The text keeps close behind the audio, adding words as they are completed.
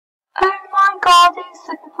body,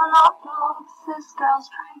 slipping on our blocks. This girl's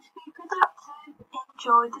trying to be productive.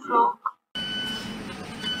 Enjoy the vlog.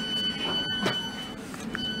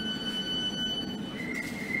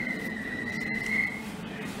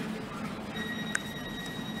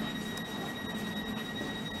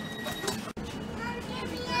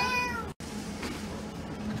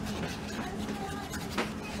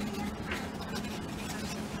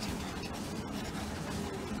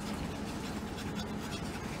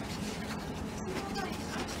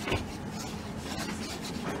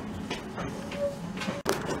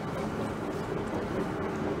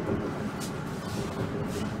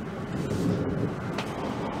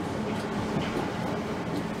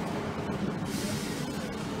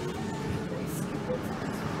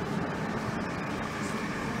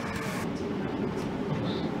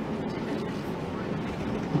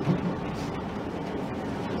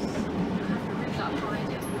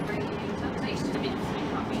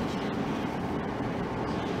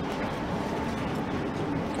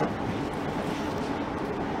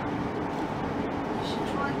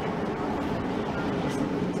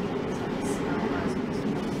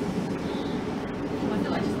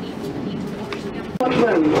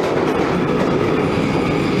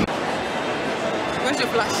 Where's your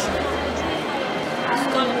flash?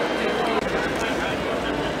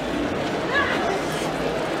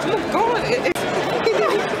 Oh my god,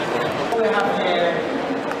 what we have here.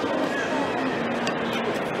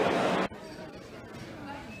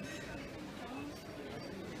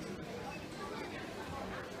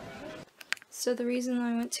 So the reason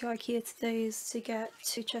I went to Ikea today is to get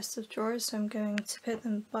 2 chests of drawers, so I'm going to put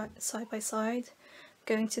them side by side. I'm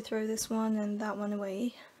going to throw this one and that one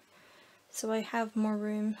away. So I have more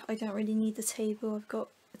room. I don't really need the table, I've got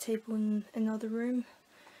a table in another room.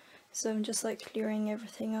 So I'm just like clearing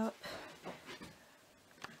everything up.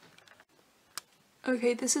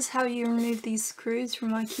 Okay, this is how you remove these screws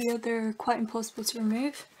from Ikea. They're quite impossible to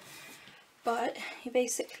remove. But you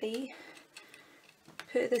basically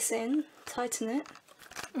put this in, tighten it,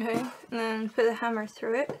 okay, and then put the hammer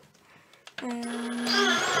through it and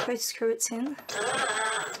try to screw it in,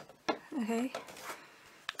 okay,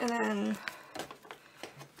 and then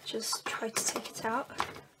just try to take it out,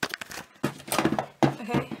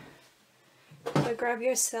 okay. So grab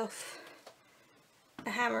yourself a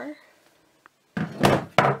hammer,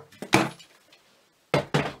 put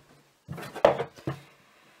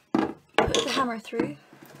the hammer through,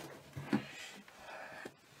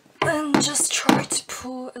 and just try to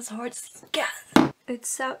pull as hard as you can.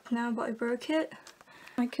 It's out now, but I broke it.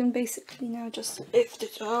 I can basically now just lift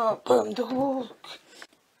it up and hook.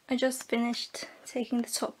 I just finished taking the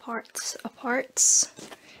top parts apart.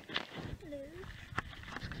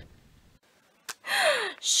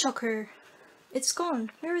 Shocker! It's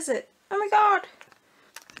gone. Where is it? Oh my god!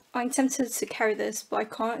 I'm tempted to carry this, but I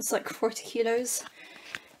can't. It's like 40 kilos.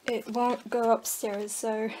 It won't go upstairs,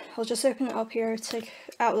 so I'll just open it up here, take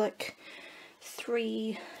out like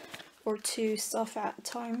 3 or 2 stuff at a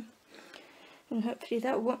time, and hopefully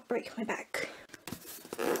that won't break my back.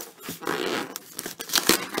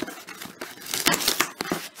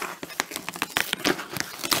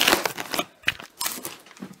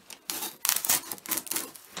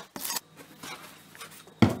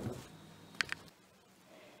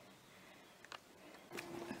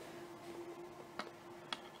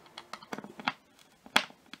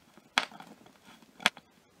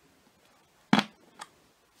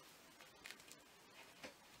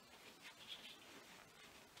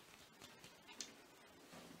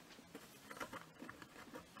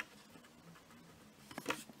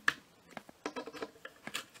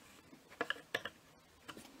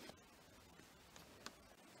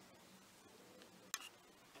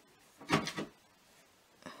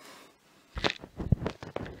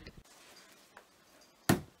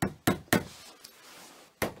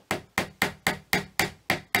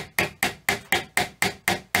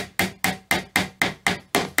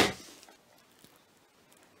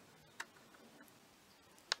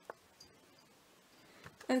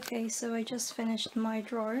 Okay, so I just finished my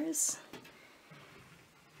drawers.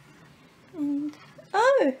 And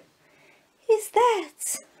oh! Who's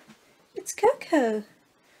that? It's Coco!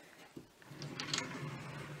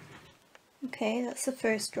 Okay, that's the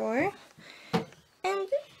first drawer. And oh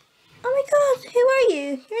my god, who are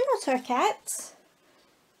you? You're not our cat.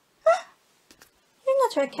 Huh? You're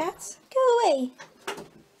not our cat. Go away.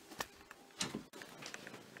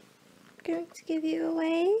 I'm going to give you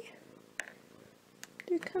away.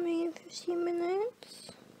 They're coming in 15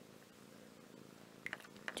 minutes.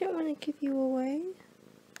 Don't want to give you away.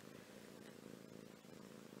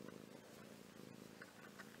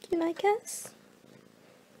 Do you like us?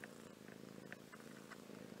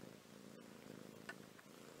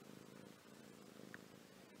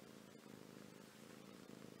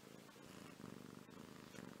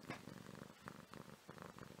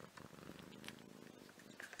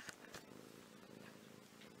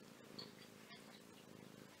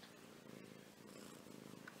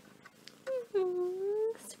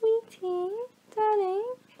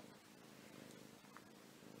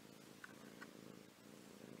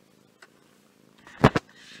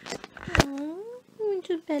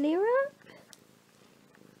 your belly rub?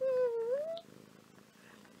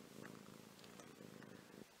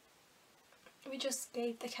 We just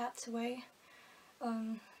gave the cat away.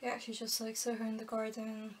 We actually just like saw her in the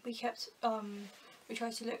garden. We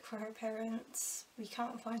tried to look for her parents. We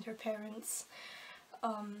can't find her parents.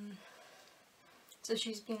 So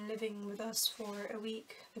she's been living with us for a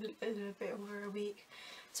week, a little bit over a week.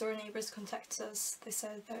 So our neighbours contacted us. They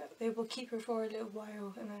said that they will keep her for a little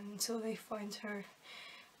while and then until they find her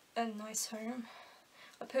a nice home.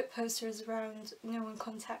 I put posters around, no one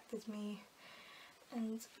contacted me,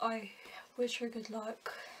 and I wish her good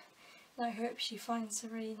luck. And I hope she finds a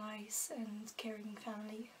really nice and caring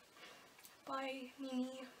family. Bye,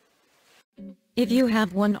 Mimi. If you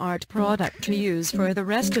have one art product to use for the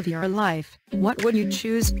rest of your life, what would you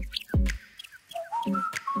choose?